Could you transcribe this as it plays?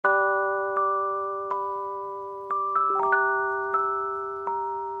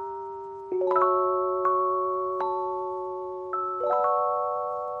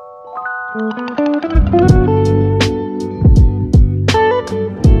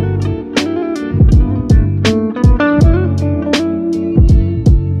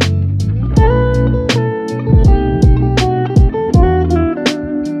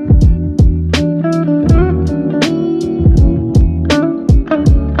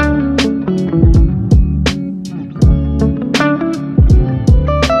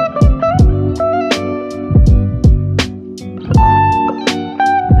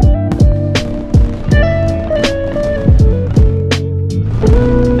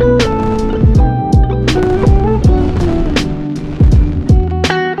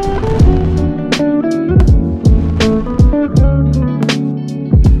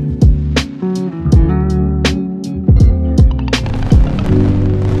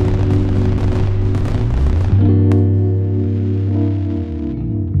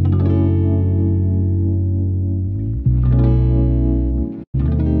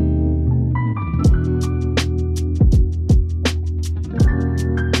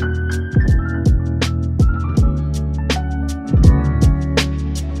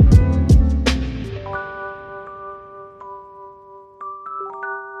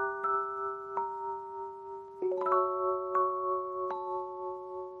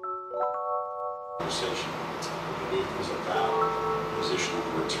Conversation. It was about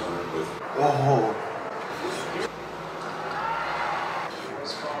positional return with.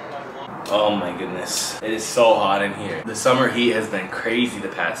 Oh my goodness. It is so hot in here. The summer heat has been crazy the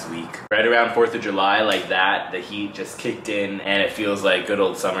past week. Right around 4th of July, like that, the heat just kicked in and it feels like good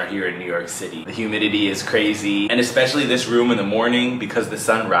old summer here in New York City. The humidity is crazy, and especially this room in the morning because the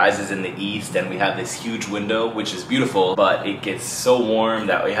sun rises in the east and we have this huge window, which is beautiful, but it gets so warm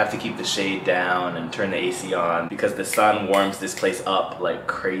that we have to keep the shade down and turn the AC on because the sun warms this place up like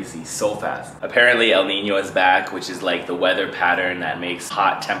crazy, so fast. Apparently El Nino is back, which is like the weather pattern that makes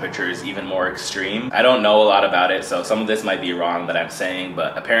hot temperatures even more extreme. I don't know a lot about it, so some of this might be wrong that I'm saying,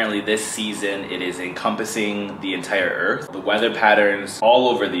 but apparently this season it is encompassing the entire earth. The weather patterns all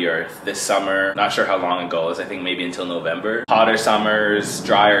over the earth this summer, not sure how long it goes, I think maybe until November. Hotter summers,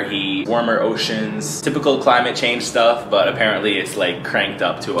 drier heat, warmer oceans, typical climate change stuff, but apparently it's like cranked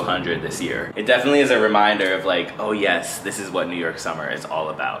up to 100 this year. It definitely is a reminder of like, oh yes, this is what New York summer is all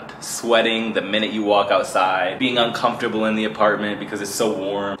about. Sweating the minute you walk outside, being uncomfortable in the apartment because it's so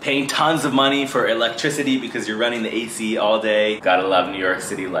warm, paying tons of money for electricity because you're running the AC all day. Gotta love New York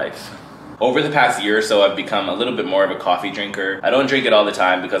City life. Over the past year or so, I've become a little bit more of a coffee drinker. I don't drink it all the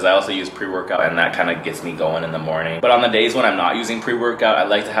time because I also use pre-workout and that kind of gets me going in the morning. But on the days when I'm not using pre-workout, I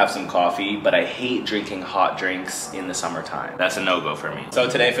like to have some coffee, but I hate drinking hot drinks in the summertime. That's a no-go for me. So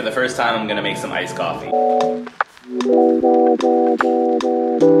today, for the first time, I'm gonna make some iced coffee.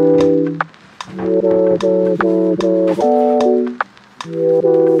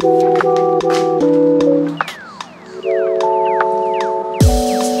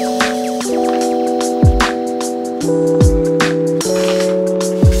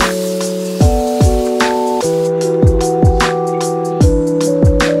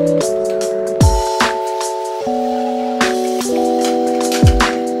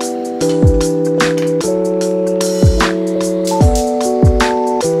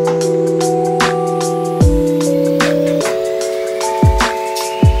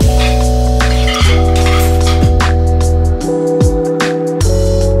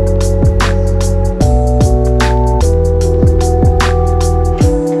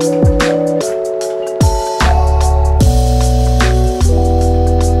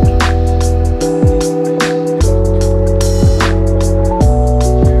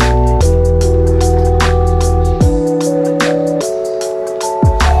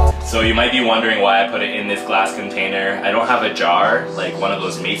 Wondering why I put it in this glass container. I don't have a jar, like one of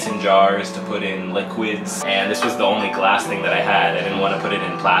those mason jars to put in liquids, and this was the only glass thing that I had. I didn't want to put it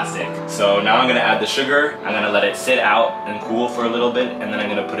in plastic. So now I'm gonna add the sugar, I'm gonna let it sit out and cool for a little bit, and then I'm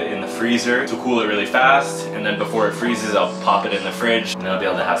gonna put it in the freezer to cool it really fast, and then before it freezes I'll pop it in the fridge, and I'll be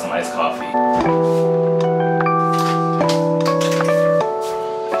able to have some iced coffee.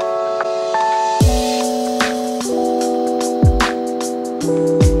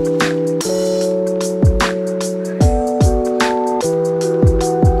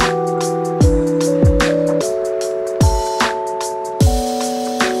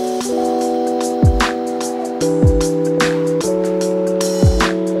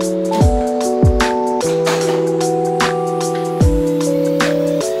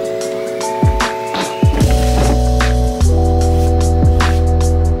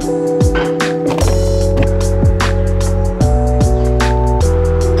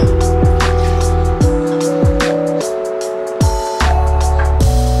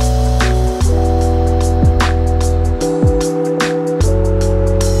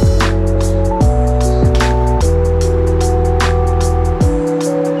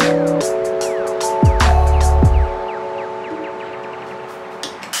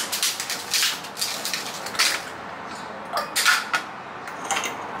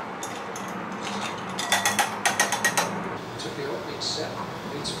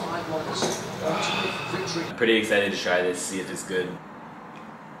 I'm pretty excited to try this, see if it's good.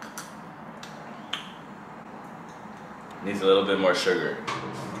 Needs a little bit more sugar.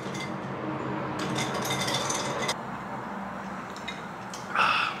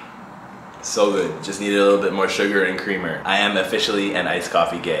 So good. Just needed a little bit more sugar and creamer. I am officially an iced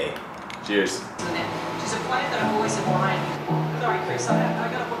coffee gay. Cheers. She's a plant that I've always admired. Sorry, Chris, I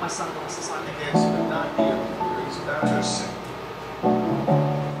gotta put my sunglasses on.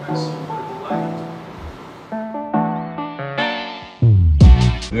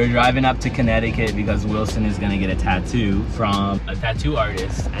 We're driving up to Connecticut because Wilson is gonna get a tattoo from a tattoo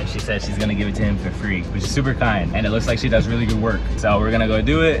artist, and she said she's gonna give it to him for free, which is super kind, and it looks like she does really good work. So we're gonna go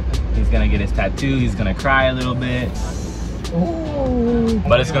do it. He's gonna get his tattoo. He's gonna cry a little bit. Ooh.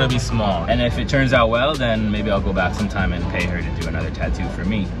 But it's gonna be small. And if it turns out well, then maybe I'll go back sometime and pay her to do another tattoo for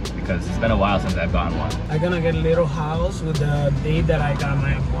me, because it's been a while since I've gotten one. I'm gonna get a little house with the date that I got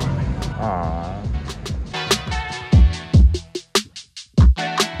my apartment. Aww.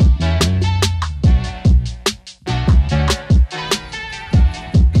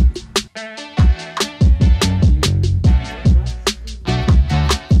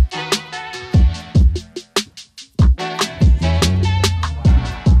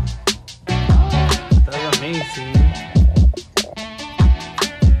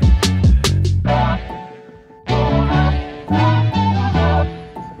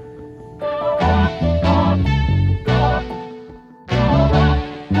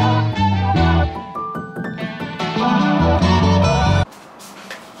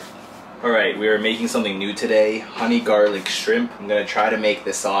 Alright, we are making something new today, honey garlic shrimp. I'm gonna try to make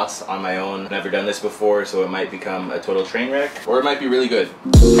this sauce on my own. I've never done this before, so it might become a total train wreck, or it might be really good.